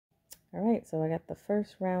Alright, so I got the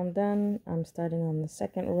first round done. I'm starting on the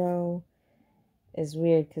second row. It's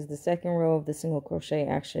weird because the second row of the single crochet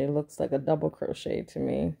actually looks like a double crochet to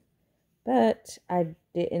me. But I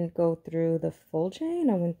didn't go through the full chain.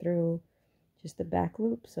 I went through just the back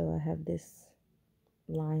loop. So I have this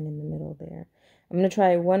line in the middle there. I'm going to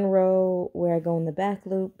try one row where I go in the back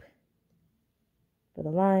loop for the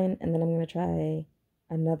line. And then I'm going to try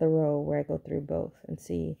another row where I go through both and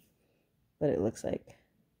see what it looks like.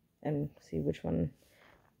 And see which one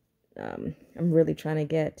I'm really trying to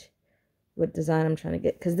get, what design I'm trying to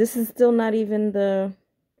get. Because this is still not even the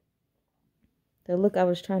look I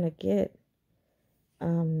was trying to get.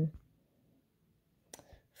 For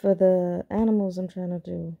the animals I'm trying to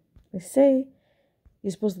do. They say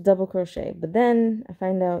you're supposed to double crochet. But then I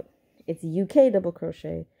find out it's UK double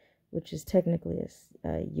crochet, which is technically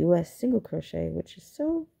a US single crochet, which is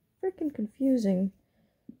so freaking confusing.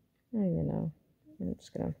 I don't even know. I'm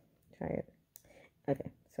just going to try it.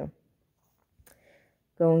 Okay, so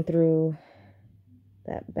going through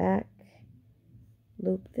that back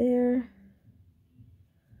loop there.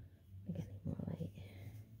 Again, more light.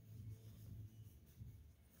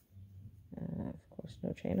 Of course,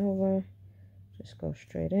 no chain over. Just go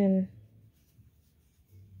straight in.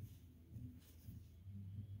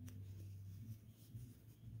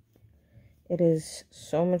 It is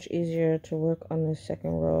so much easier to work on the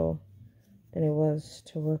second row than it was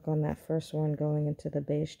to work on that first one going into the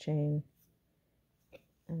base chain.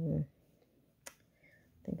 I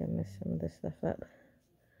think I messed some of this stuff up.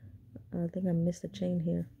 I think I missed a chain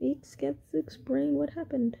here. Eat Skeptic's brain, what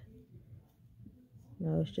happened?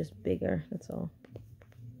 No, it's just bigger, that's all.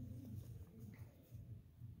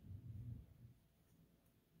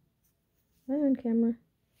 Am I on camera?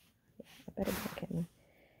 Yeah, I better be on camera.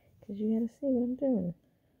 Because you gotta see what I'm doing.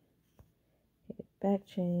 Okay, back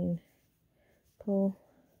chain. Pull.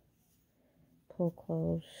 Pull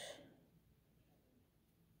close.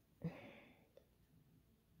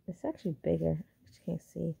 It's actually bigger. I just can't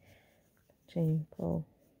see. Chain, pull.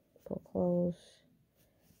 Pull close.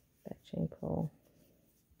 Back chain, pull.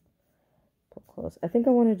 Pull close. I think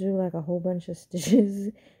I want to do like a whole bunch of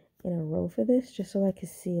stitches in a row for this, just so I can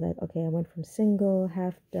see like, okay, I went from single,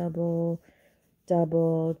 half double,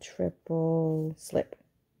 double, triple, slip.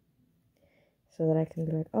 So that I can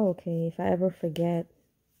be like, oh, okay, if I ever forget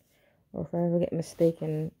or if I ever get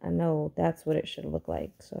mistaken, I know that's what it should look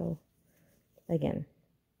like. So again,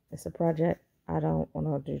 it's a project. I don't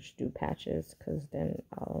want to just do patches because then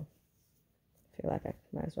I'll feel like I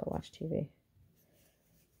might as well watch TV.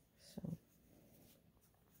 So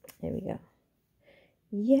here we go.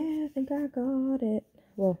 Yeah, I think I got it.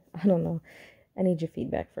 Well, I don't know. I need your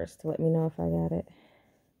feedback first to let me know if I got it.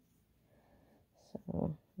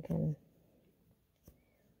 So again,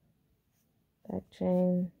 back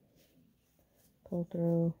chain, pull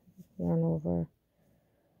through, yarn over,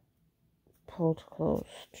 pull to close,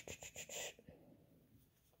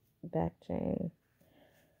 back chain,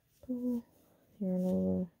 pull, yarn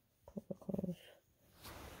over, pull to close.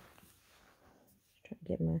 Just trying to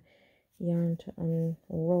get my yarn to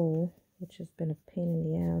unroll, which has been a pain in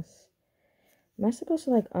the ass. Am I supposed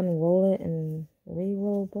to like unroll it and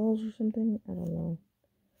re-roll balls or something? I don't know.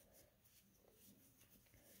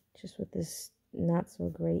 Just with this not so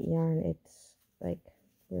great yarn, it's like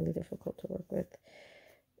really difficult to work with.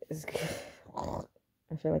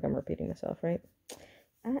 I feel like I'm repeating myself, right?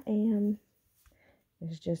 I am.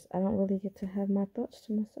 It's just I don't really get to have my thoughts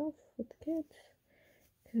to myself with the kids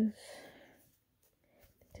because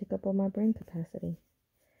they take up all my brain capacity,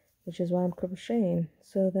 which is why I'm crocheting,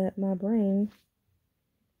 so that my brain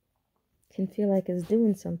can feel like it's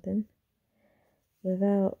doing something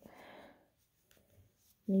without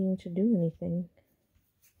needing to do anything.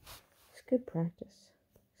 It's good practice.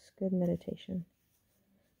 It's good meditation.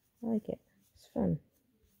 I like it. It's fun.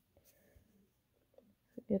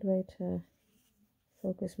 It's a good way to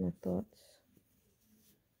focus my thoughts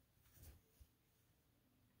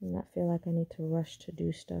and not feel like I need to rush to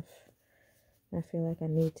do stuff. I feel like I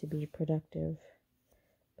need to be productive,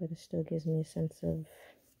 but it still gives me a sense of,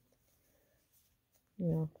 you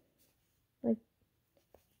know, like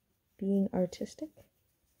being artistic.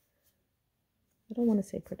 I don't want to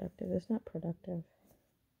say productive. It's not productive.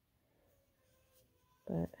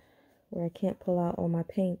 But where I can't pull out all my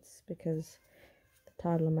paints because the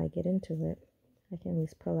toddler might get into it, I can at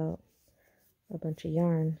least pull out a bunch of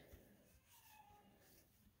yarn,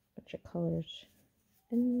 a bunch of colors,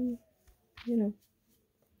 and, you know,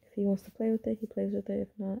 if he wants to play with it, he plays with it.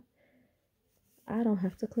 If not, I don't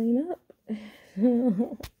have to clean up.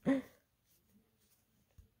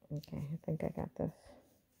 Okay, I think I got this.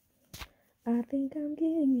 I think I'm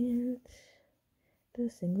getting it. The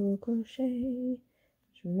single crochet.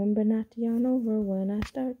 Just remember not to yarn over when I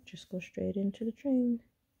start. Just go straight into the train.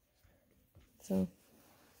 So,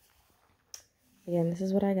 again, this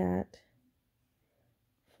is what I got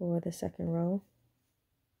for the second row.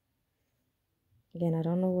 Again, I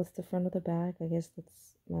don't know what's the front of the back. I guess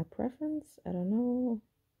that's my preference. I don't know.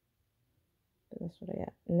 But that's what I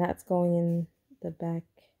got. And that's going in the back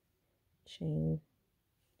chain.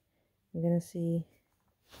 I'm going to see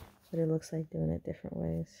what it looks like doing it different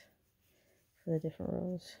ways for the different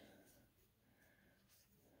rows.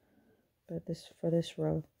 But for this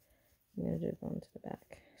row, I'm going to do it going to the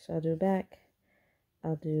back. So I'll do back,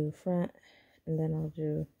 I'll do front, and then I'll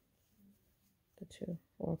do the two.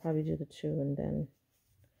 Or I'll probably do the two and then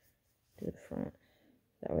do the front.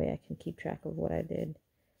 That way I can keep track of what I did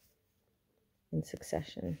in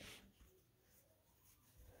succession.